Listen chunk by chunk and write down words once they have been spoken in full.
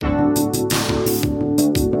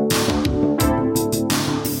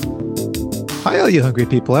Hi, all you hungry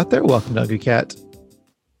people out there. Welcome to Hungry Cat.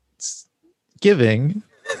 It's Giving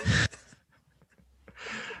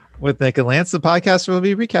with Nick and Lance, the podcast where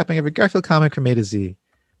we'll be recapping every Garfield comic from A to Z.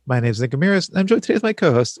 My name is Nick Ramirez, and I'm joined today with my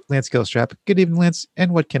co-host, Lance Gilstrap. Good evening, Lance,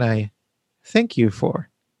 and what can I thank you for?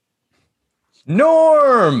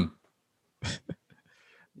 Norm!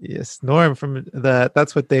 Yes, Norm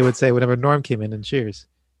that's what they would say whenever Norm came in Cheers.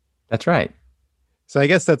 That's right. So I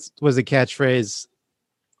guess that was a catchphrase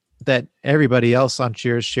that everybody else on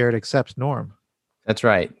Cheers shared except Norm. That's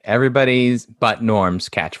right. Everybody's but Norm's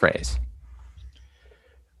catchphrase.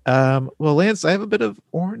 Well, Lance, I have a bit of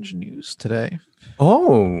orange news today.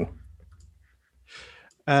 Oh.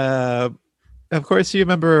 Of course, you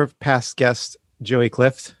remember past guest Joey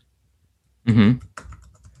Clift.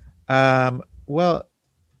 Mm-hmm. Well,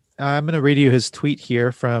 I'm going to read you his tweet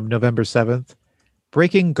here from November 7th.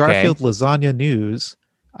 Breaking Garfield lasagna news.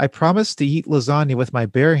 I promised to eat lasagna with my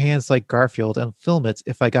bare hands like Garfield and film it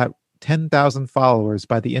if I got 10,000 followers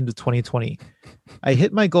by the end of 2020. I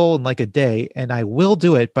hit my goal in like a day, and I will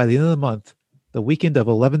do it by the end of the month, the weekend of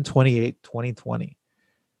 11/28/2020.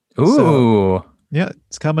 Ooh. So, yeah,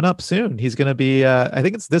 it's coming up soon. He's going to be, I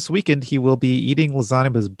think it's this weekend, he will be eating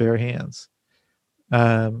lasagna with his bare hands.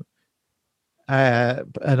 A bit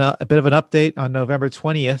of an update on November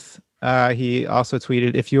 20th. He also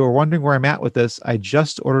tweeted, if you were wondering where I'm at with this, I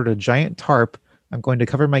just ordered a giant tarp I'm going to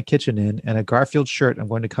cover my kitchen in and a Garfield shirt I'm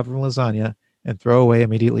going to cover in lasagna and throw away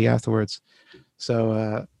immediately afterwards.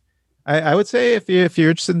 So I would say if you're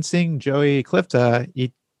interested in seeing Joey Clift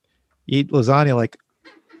eat lasagna like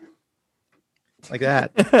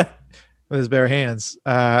that with his bare hands,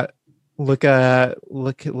 look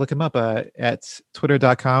him up at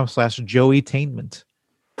twitter.com/joeytainment.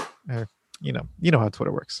 You know how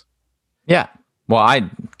Twitter works. Yeah. Well,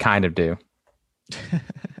 I kind of do.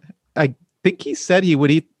 I think he said he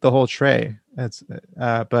would eat the whole tray.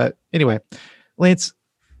 But anyway, Lance,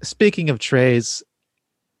 speaking of trays,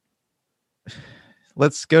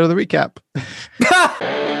 let's go to the recap.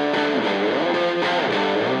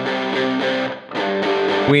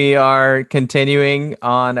 We are continuing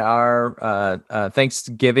on our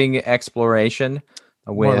Thanksgiving exploration.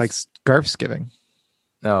 More like Scarfsgiving.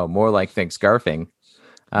 No, more like Thanksgarfing.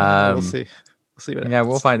 We'll see. We'll see what happens. Yeah,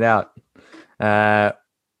 we'll find out.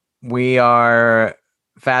 We are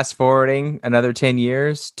fast forwarding another 10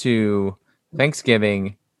 years to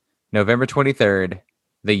Thanksgiving, November 23rd,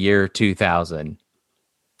 the year 2000.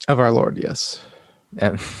 Of our Lord, yes.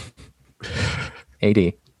 AD.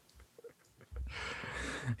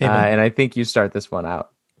 And I think you start this one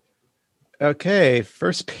out. Okay,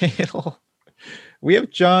 first panel. We have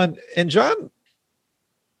John, and John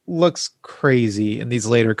looks crazy in these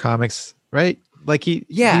later comics, right? Like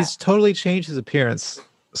he's totally changed his appearance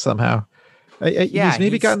somehow. He's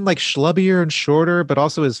maybe gotten like schlubbier and shorter, but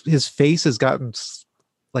also his face has gotten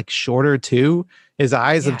like shorter too. His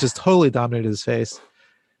eyes have just totally dominated his face.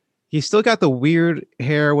 He's still got the weird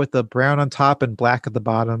hair with the brown on top and black at the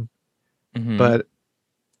bottom, but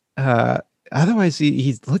otherwise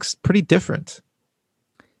he looks pretty different.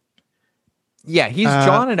 Yeah, he's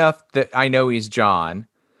John enough that I know he's John.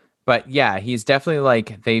 But yeah, he's definitely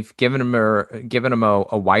like they've given him a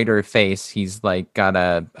wider face. He's like got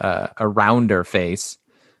a rounder face,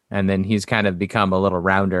 and then he's kind of become a little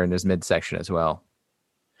rounder in his midsection as well.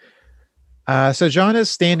 So John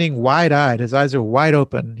is standing wide-eyed. His eyes are wide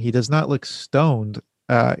open. He does not look stoned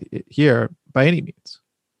here by any means.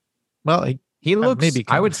 Well, he looks. Maybe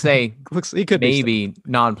I would say he could maybe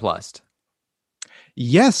nonplussed.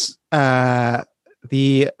 Yes, the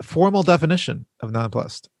formal definition of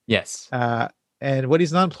nonplussed. Yes. And what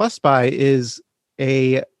he's nonplussed by is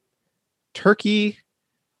a turkey,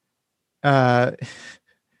 like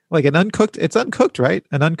an uncooked, it's uncooked, right?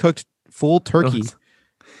 An uncooked full turkey.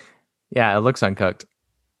 Yeah, it looks uncooked.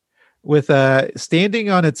 With standing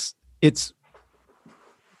on its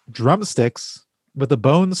drumsticks with the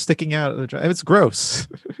bones sticking out of the drum. It's gross.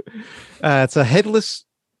 It's a headless,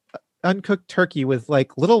 uncooked turkey with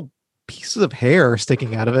like little pieces of hair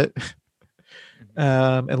sticking out of it.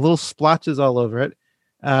 And little splotches all over it,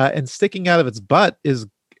 and sticking out of its butt is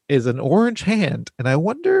an orange hand, and I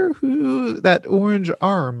wonder who that orange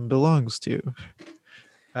arm belongs to.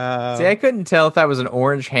 See, I couldn't tell if that was an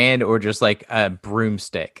orange hand or just like a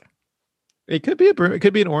broomstick. It could be it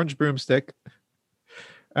could be an orange broomstick.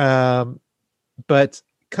 But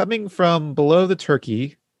coming from below the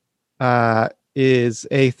turkey, is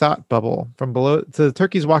a thought bubble from below. So the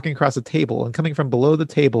turkey's walking across a table, and coming from below the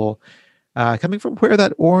table. Coming from where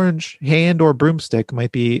that orange hand or broomstick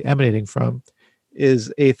might be emanating from is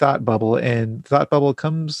a thought bubble, and thought bubble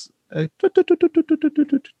comes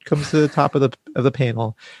comes to the top of the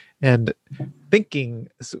panel, and thinking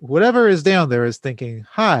whatever is down there is thinking,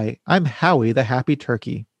 "Hi, I'm Howie, the happy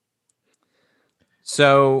turkey."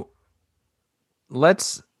 So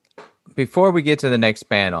let's, before we get to the next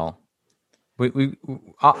panel, we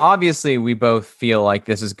obviously we both feel like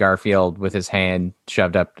this is Garfield with his hand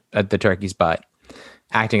shoved up at the turkey's butt,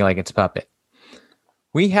 acting like it's a puppet.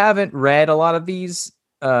 We haven't read a lot of these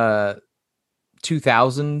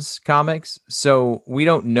 2000s comics, so we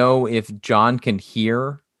don't know if John can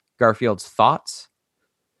hear Garfield's thoughts.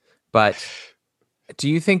 But do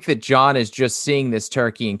you think that John is just seeing this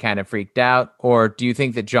turkey and kind of freaked out, or do you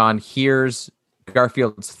think that John hears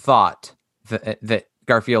Garfield's thought that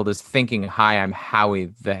Garfield is thinking, "Hi, I'm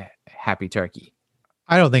Howie, the happy turkey"?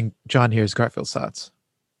 I don't think John hears Garfield's thoughts.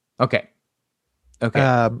 Okay.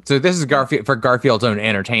 So this is Garfield, for Garfield's own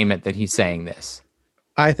entertainment, that he's saying this.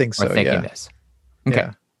 I think so. Or thinking this. Okay.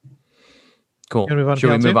 Yeah. Cool.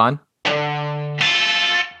 Should we move on?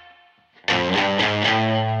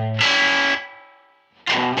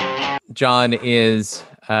 John is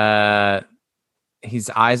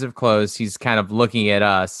his eyes have closed. He's kind of looking at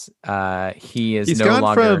us. He's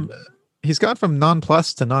gone from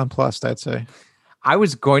nonplussed to nonplussed, I'd say. I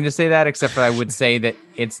was going to say that, except for I would say that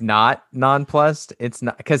it's not nonplussed. It's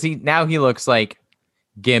not, because he looks like,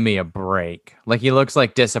 give me a break. Like, he looks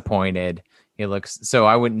like disappointed. He looks, so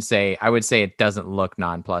I would say it doesn't look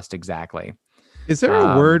nonplussed exactly. Is there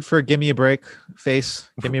a word for give me a break face?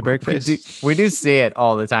 Give me a break face? We do see it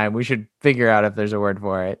all the time. We should figure out if there's a word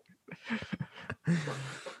for it. There's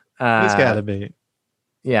gotta be.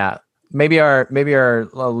 Yeah. Maybe our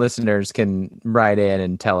listeners can write in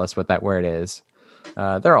and tell us what that word is.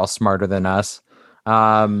 They're all smarter than us.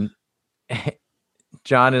 John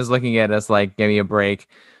is looking at us like, give me a break.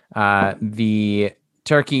 The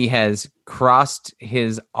turkey has crossed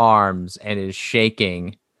his arms and is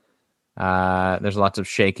shaking. There's lots of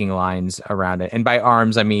shaking lines around it. And by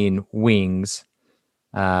arms, I mean wings.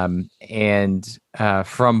 And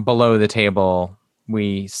from below the table,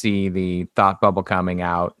 we see the thought bubble coming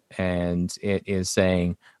out, and it is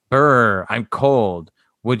saying, "Brr, I'm cold.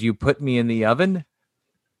 Would you put me in the oven?"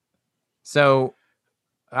 So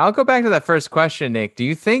I'll go back to that first question, Nick. Do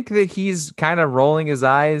you think that he's kind of rolling his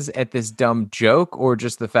eyes at this dumb joke, or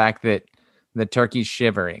just the fact that the turkey's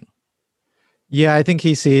shivering? Yeah, I think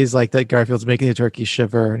he sees like that Garfield's making the turkey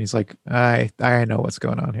shiver, and he's like, I know what's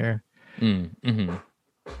going on here. Mm-hmm.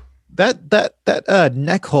 That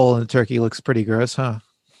neck hole in the turkey looks pretty gross, huh?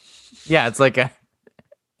 Yeah, it's like a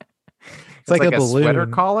like a balloon. Sweater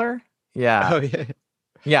collar. Yeah. Oh yeah.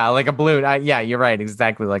 Yeah, like a balloon. Yeah, you're right.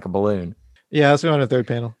 Exactly like a balloon. Yeah, let's go on to the third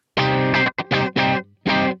panel.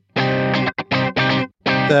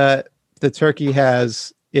 The turkey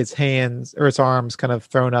has its hands or its arms kind of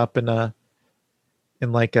thrown up in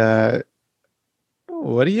like a,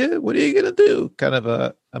 what are you gonna do kind of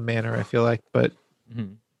a manner, I feel like. But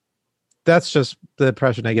that's just the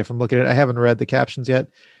impression I get from looking at it. I haven't read the captions yet.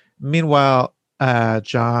 Meanwhile,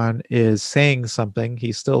 John is saying something.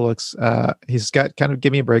 He still looks he's got kind of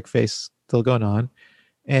give me a break face still going on,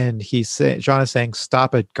 and John is saying,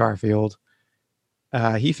 "Stop it, Garfield."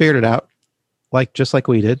 He figured it out, just like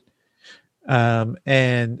we did.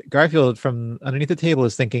 And Garfield from underneath the table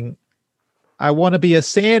is thinking, "I want to be a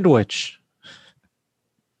sandwich."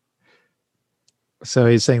 So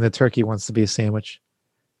he's saying the turkey wants to be a sandwich.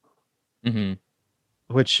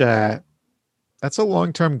 Which that's a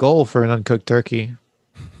long-term goal for an uncooked turkey.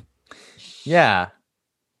 Yeah.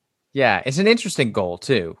 It's an interesting goal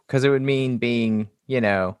too, because it would mean being,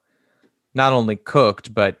 not only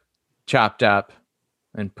cooked, but chopped up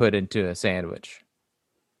and put into a sandwich.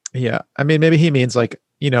 Yeah. I mean, maybe he means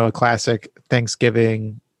a classic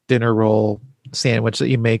Thanksgiving dinner roll sandwich that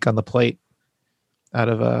you make on the plate out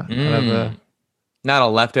of a not a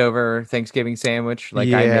leftover Thanksgiving sandwich I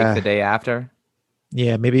make the day after.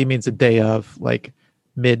 Yeah, maybe he means a day of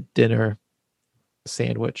mid-dinner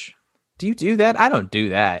sandwich. Do you do that? I don't do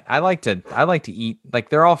that. I like to eat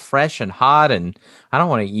they're all fresh and hot, and I don't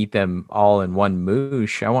want to eat them all in one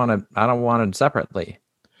moosh. I don't want them separately.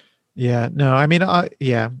 Yeah, no, I mean,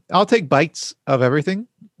 I'll take bites of everything.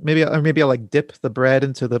 Maybe I'll dip the bread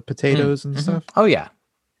into the potatoes and stuff. Oh yeah.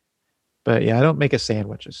 But yeah, I don't make a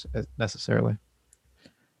sandwich necessarily.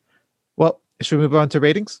 Well, should we move on to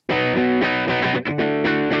ratings?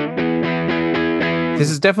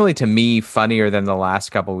 This is definitely, to me, funnier than the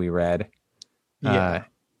last couple we read. Yeah.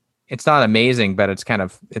 It's not amazing, but it's kind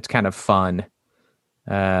of fun.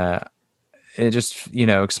 It just,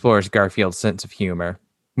 explores Garfield's sense of humor,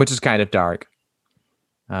 which is kind of dark.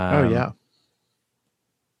 Oh yeah.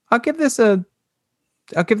 I'll give this a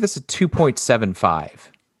give this a 2.75.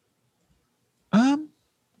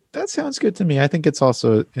 That sounds good to me. I think it's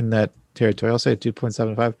also in that territory. I'll say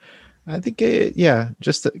 2.75. I think,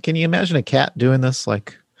 can you imagine a cat doing this?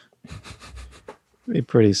 Like, it'd be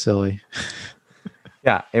pretty silly.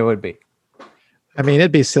 Yeah, it would be. I mean,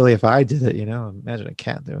 it'd be silly if I did it, imagine a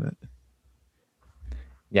cat doing it.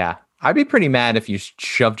 Yeah, I'd be pretty mad if you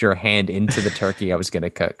shoved your hand into the turkey I was going to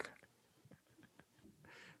cook.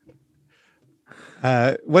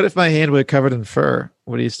 What if my hand were covered in fur?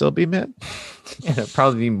 Would you still be mad? Yeah, I'd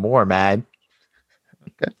probably be more mad.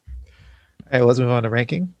 Okay. All right, let's move on to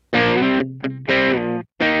ranking.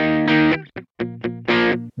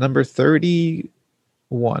 Number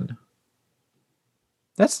 31.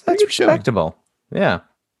 That's respectable. Showing.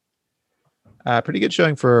 Yeah. Pretty good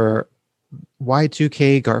showing for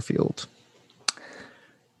Y2K Garfield.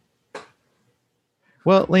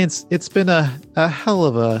 Well, Lance, it's been a hell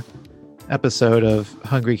of a episode of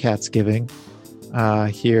Hungry Cats Giving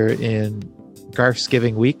here in Garf's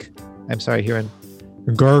Giving Week. I'm sorry, here in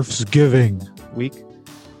Garf's Giving Week.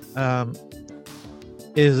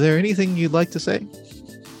 Is there anything you'd like to say?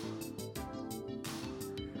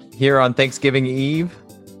 Here on Thanksgiving Eve?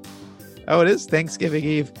 Oh, it is Thanksgiving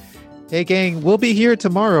Eve. Hey, gang, we'll be here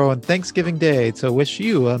tomorrow on Thanksgiving Day to wish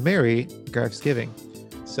you a Merry Garf's Giving.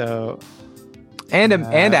 So... And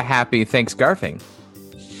a happy Thanksgarfing.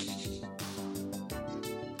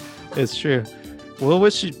 It's true. We'll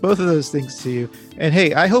wish both of those things to you. And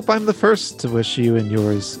hey, I hope I'm the first to wish you and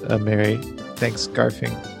yours a Merry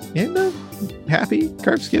Thanksgarfing and a happy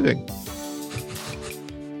Garfsgiving.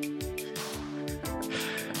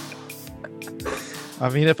 I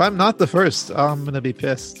mean, if I'm not the first, I'm going to be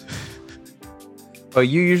pissed. Well,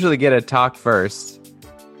 you usually get a talk first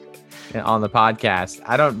on the podcast.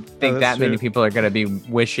 I don't think that many people are going to be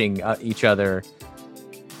wishing each other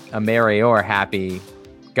a merry or happy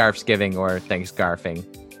Garfsgiving or Thanksgarfing.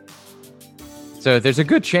 So there's a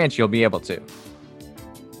good chance you'll be able to.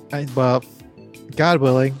 Well, God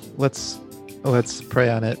willing, let's pray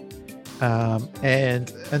on it.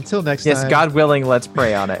 And until next time. Yes, God willing, let's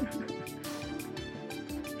pray on it.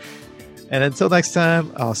 And until next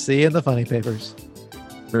time, I'll see you in the funny papers.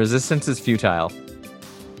 Resistance is futile.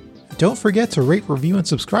 Don't forget to rate, review, and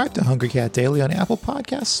subscribe to Hungry Cat Daily on Apple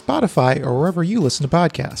Podcasts, Spotify, or wherever you listen to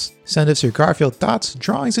podcasts. Send us your Garfield thoughts,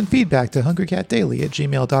 drawings, and feedback to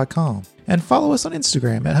hungrycatdaily@gmail.com. And follow us on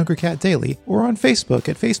Instagram at hungrycatdaily or on Facebook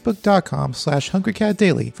at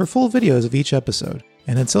facebook.com/hungrycatdaily for full videos of each episode.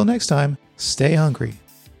 And until next time, stay hungry.